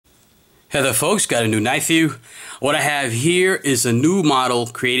Hey there folks, got a new knife for you. What I have here is a new model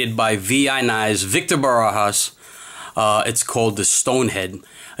created by VIKnives, Victor Barajas. It's called the Stonehead.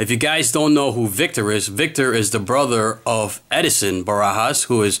 If you guys don't know who Victor is the brother of Edison Barajas,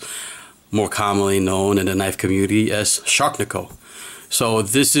 who is more commonly known in the knife community as Sharknico. So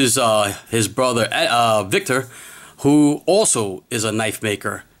this is his brother Victor, who also is a knife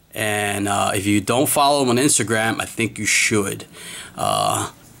maker. And if you don't follow him on Instagram, I think you should.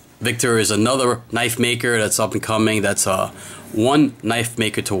 Victor is another knife maker that's up and coming. That's one knife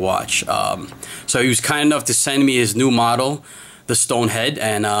maker to watch. So he was kind enough to send me his new model, the Stonehead,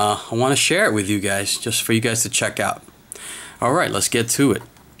 and I want to share it with you guys, just for you guys to check out. All right, let's get to it.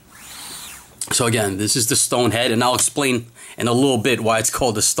 So again, this is the Stonehead, and I'll explain in a little bit why it's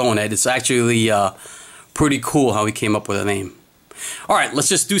called the Stonehead. It's actually pretty cool how he came up with a name. All right, let's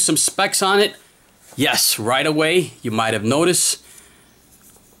just do some specs on it. Yes, right away, you might have noticed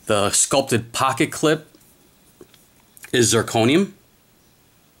the sculpted pocket clip is zirconium.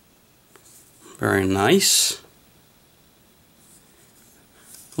 Very nice.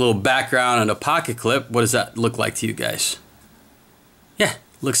 A little background on the pocket clip. What does that look like to you guys? Yeah,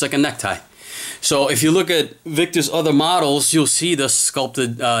 looks like a necktie. So if you look at Victor's other models, you'll see the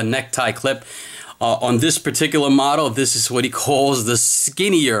sculpted necktie clip. On this particular model, this is what he calls the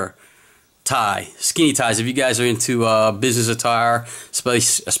skinnier tie. Skinny ties. If you guys are into business attire,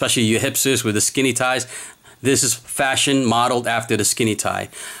 especially you hipsters with the skinny ties, this is fashion modeled after the skinny tie.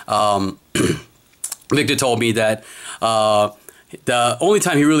 Victor told me that the only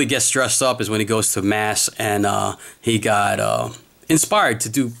time he really gets dressed up is when he goes to mass, and he got inspired to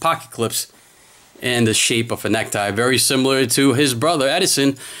do pocket clips in the shape of a necktie, very similar to his brother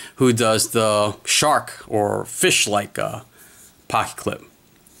Edison, who does the shark or fish-like pocket clip.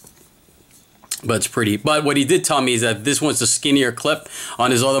 But it's pretty. But what he did tell me is that this one's the skinnier clip.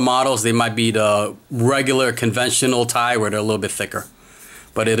 On his other models, they might be the regular conventional tie where they're a little bit thicker.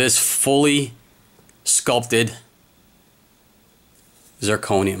 But it is fully sculpted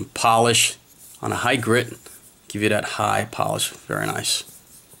zirconium polish on a high grit. Give you that high polish. Very nice.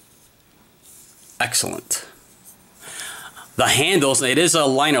 Excellent. The handles, it is a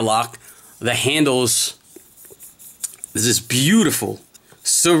liner lock. The handles is this beautiful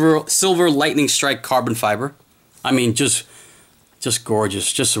silver lightning strike carbon fiber. I mean, just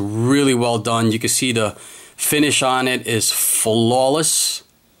gorgeous, just really well done. You can see the finish on it is flawless.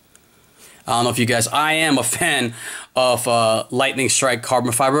 I don't know if you guys, I am a fan of lightning strike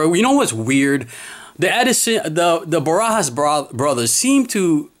carbon fiber. You know what's weird? The Edison, the Barajas brothers seem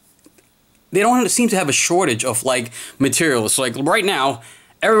to, they don't seem to have a shortage of like materials. So like right now,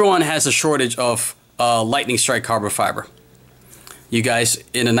 everyone has a shortage of lightning strike carbon fiber. You guys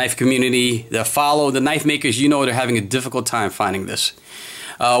in the knife community that follow the knife makers, you know they're having a difficult time finding this.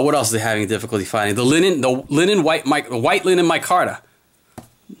 What else are they having difficulty finding? The white linen micarta.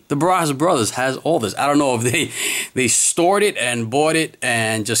 The Barajas brothers has all this. I don't know if they stored it and bought it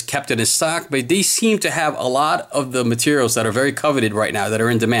and just kept it in stock, but they seem to have a lot of the materials that are very coveted right now that are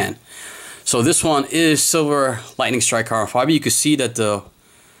in demand. So this one is silver lightning strike carbon fiber. You can see that the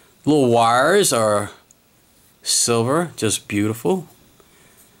little wires are silver, just beautiful.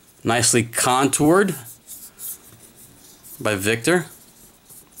 Nicely contoured by Victor.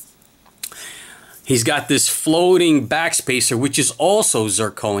 He's got this floating backspacer, which is also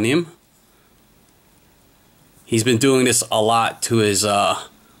zirconium. He's been doing this a lot to his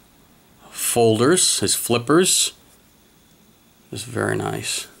folders, his flippers. It's very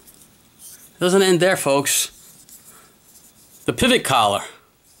nice. Doesn't end there, folks. The pivot collar.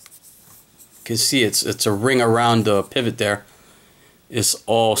 You can see it's a ring around the pivot there. It's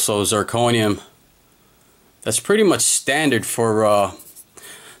also zirconium. That's pretty much standard for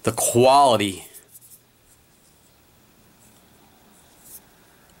the quality.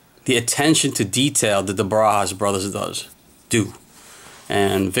 The attention to detail that the Barajas brothers do.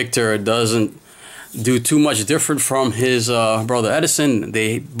 And Victor doesn't do too much different from his brother Edison.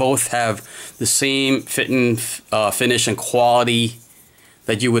 They both have the same fitting, finish and quality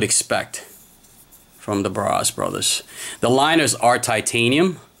that you would expect from the Barajas brothers. The liners are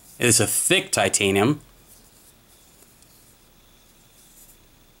titanium. It is a thick titanium.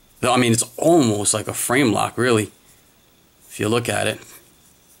 I mean, it's almost like a frame lock, really, if you look at it.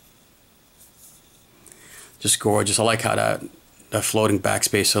 Just gorgeous. I like how that floating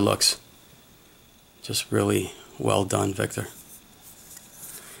backspacer looks. Just really well done, Victor.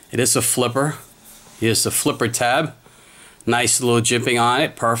 It is a flipper. Here's the flipper tab. Nice little jimping on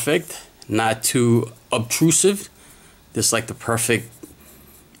it. Perfect. Not too obtrusive. Just like the perfect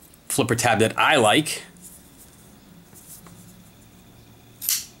flipper tab that I like.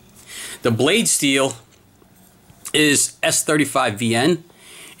 The blade steel is S35VN,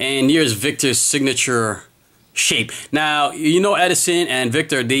 and here's Victor's signature shape. Now, you know Edison and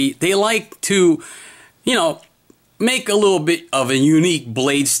Victor, they like to, you know, make a little bit of a unique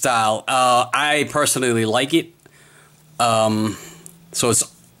blade style. I personally like it. So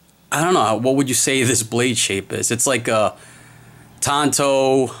it's, I don't know, what would you say this blade shape is? It's like a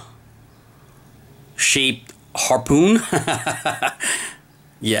Tonto shaped harpoon.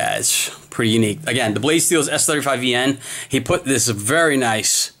 Yeah, it's pretty unique. Again, the blade steel is S35VN. He put this very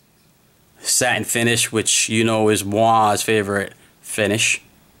nice satin finish, which you know is Moi's favorite finish.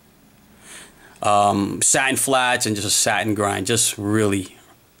 Satin flats and just a satin grind. Just really,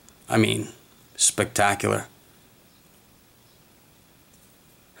 I mean, spectacular.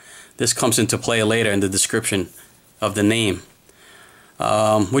 This comes into play later in the description of the name.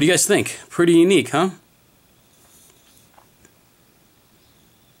 What do you guys think? Pretty unique, huh?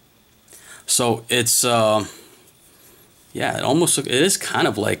 So it's, yeah, it is kind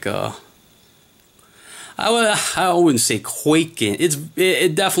of like a, I wouldn't say Quaking.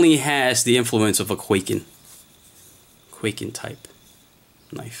 It definitely has the influence of a Quaking type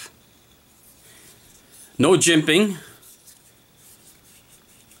knife. No jimping.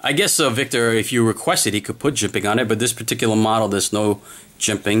 I guess Victor, if you requested, he could put jimping on it, but this particular model, there's no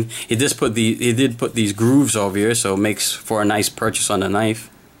jimping. He did put these grooves over here, so it makes for a nice purchase on the knife.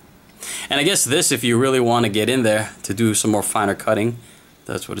 And I guess this, if you really want to get in there to do some more finer cutting,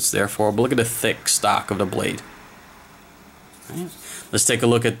 that's what it's there for. But look at the thick stock of the blade. Right. Let's take a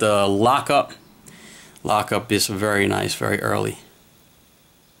look at the lockup. Lockup is very nice, very early.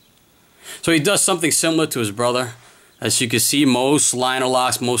 So he does something similar to his brother. As you can see, most liner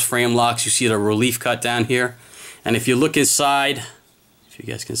locks, most frame locks, you see the relief cut down here. And if you look inside, if you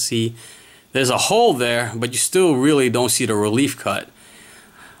guys can see, there's a hole there, but you still really don't see the relief cut.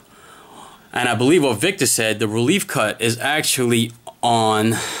 And I believe what Victor said, the relief cut is actually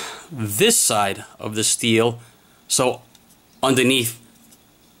on this side of the steel, so underneath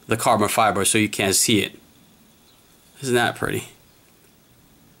the carbon fiber, so you can't see it. Isn't that pretty?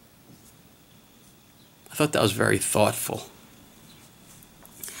 I thought that was very thoughtful.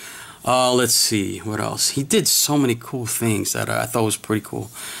 Let's see, what else? He did so many cool things that I thought was pretty cool.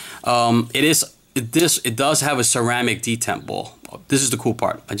 It does have a ceramic detent ball. This is the cool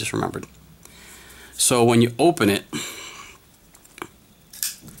part, I just remembered. So when you open it,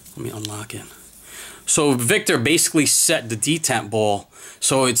 let me unlock it. So Victor basically set the detent ball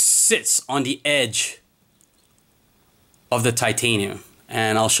so it sits on the edge of the titanium.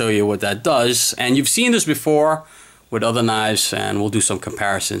 And I'll show you what that does. And you've seen this before with other knives, and we'll do some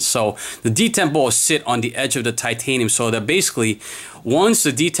comparisons. So the detent ball sit on the edge of the titanium, so that basically once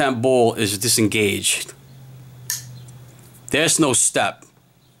the detent ball is disengaged, there's no step.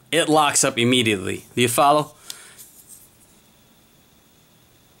 It locks up immediately. Do you follow?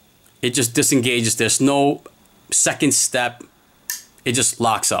 It just disengages. There's no second step. It just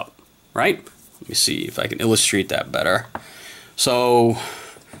locks up, right? Let me see if I can illustrate that better. So,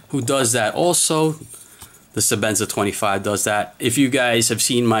 who does that? Also, the Sebenza 25 does that. If you guys have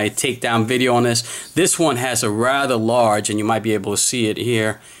seen my takedown video on this one has a rather large, and you might be able to see it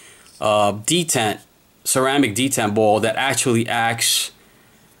here, ceramic detent ball that actually acts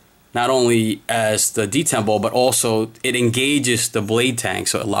not only as the detent ball, but also it engages the blade tank,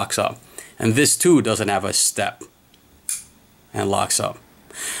 so it locks up. And this too doesn't have a step and locks up.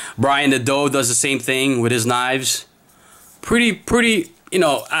 Brian the Dove does the same thing with his knives. Pretty, you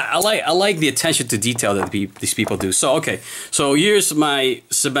know, I like the attention to detail that these people do. So okay, so here's my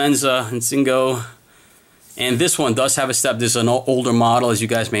Sebenza and Singo, and this one does have a step. This is an older model, as you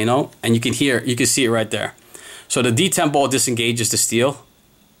guys may know, and you can see it right there. So the detent ball disengages the steel,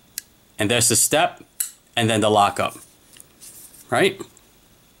 and there's the step, and then the lockup, right?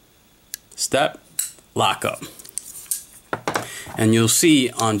 Step, lockup. And you'll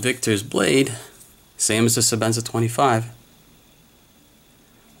see on Victor's blade, same as the Sebenza 25.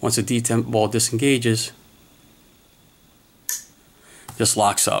 Once the detent ball disengages, just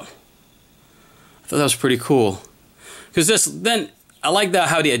locks up. I thought that was pretty cool. Because then I like that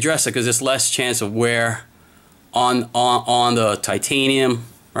how they address it, because there's less chance of wear on the titanium,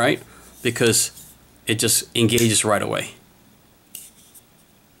 right? Because it just engages right away.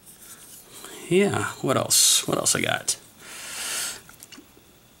 Yeah, what else? What else I got?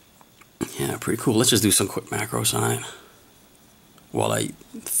 Yeah, pretty cool. Let's just do some quick macros on it while I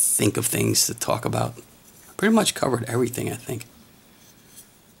think of things to talk about. Pretty much covered everything, I think.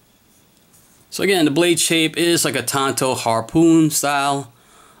 So again, the blade shape is like a Tonto harpoon style.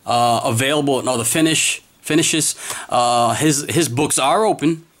 Available, no, the finishes. His books are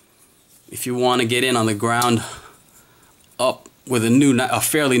open. if you want to get in on the ground up with a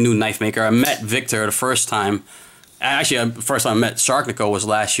fairly new knife maker. I met Victor the first time. Actually, the first time I met Sharknico was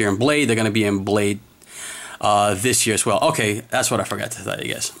last year in Blade. They're going to be in Blade this year as well. Okay, that's what I forgot to tell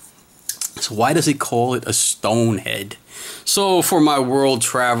you guys. So why does he call it a stone head? So for my world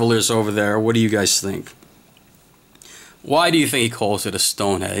travelers over there, what do you guys think? Why do you think he calls it a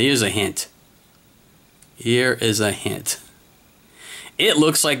stone head? Here's a hint. Here is a hint. It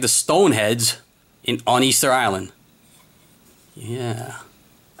looks like the stone heads on Easter Island. Yeah.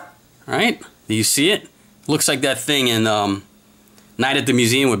 Right? Do you see it? Looks like that thing in Night at the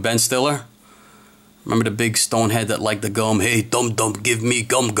Museum with Ben Stiller. Remember the big stone head that liked the gum? Hey, dum dum, give me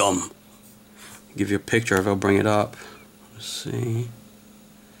gum gum. I'll give you a picture of it. I'll bring it up. Let's see.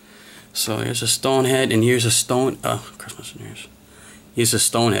 So here's a stone head, and here's a stone. Christmas and New Year's. Here's a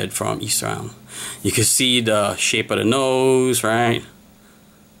stone head from Easter Island. You can see the shape of the nose, right?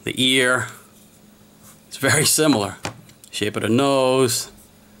 The ear. It's very similar. Shape of the nose.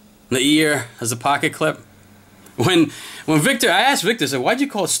 The ear has a pocket clip. When Victor, I asked Victor, I said, why'd you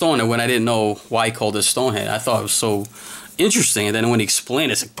call it Stonehead when I didn't know why he called it Stonehead? I thought it was so interesting. And then when he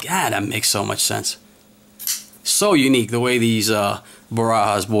explained it, I said, God, that makes so much sense. So unique the way these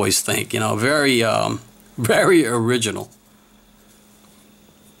Barajas boys think. You know, very, very original.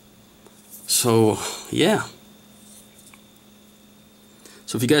 So, yeah.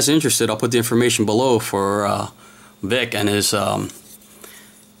 So if you guys are interested, I'll put the information below for Vic and his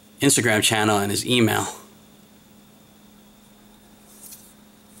Instagram channel and his email.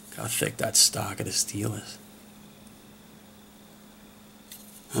 Look how thick that stock of the steel is.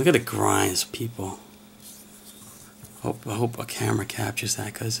 Look at the grinds, people. I hope a camera captures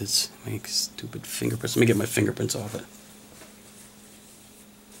that because it makes stupid fingerprints. Let me get my fingerprints off it.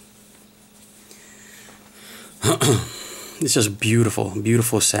 It's just beautiful,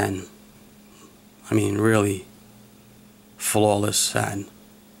 beautiful satin. I mean, really flawless satin.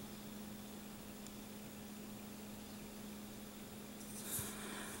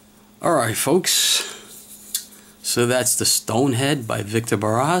 Alright, folks. So that's the Stonehead by Victor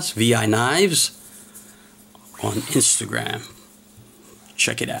Barajas, VIKnives, on Instagram.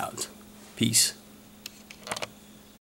 Check it out. Peace.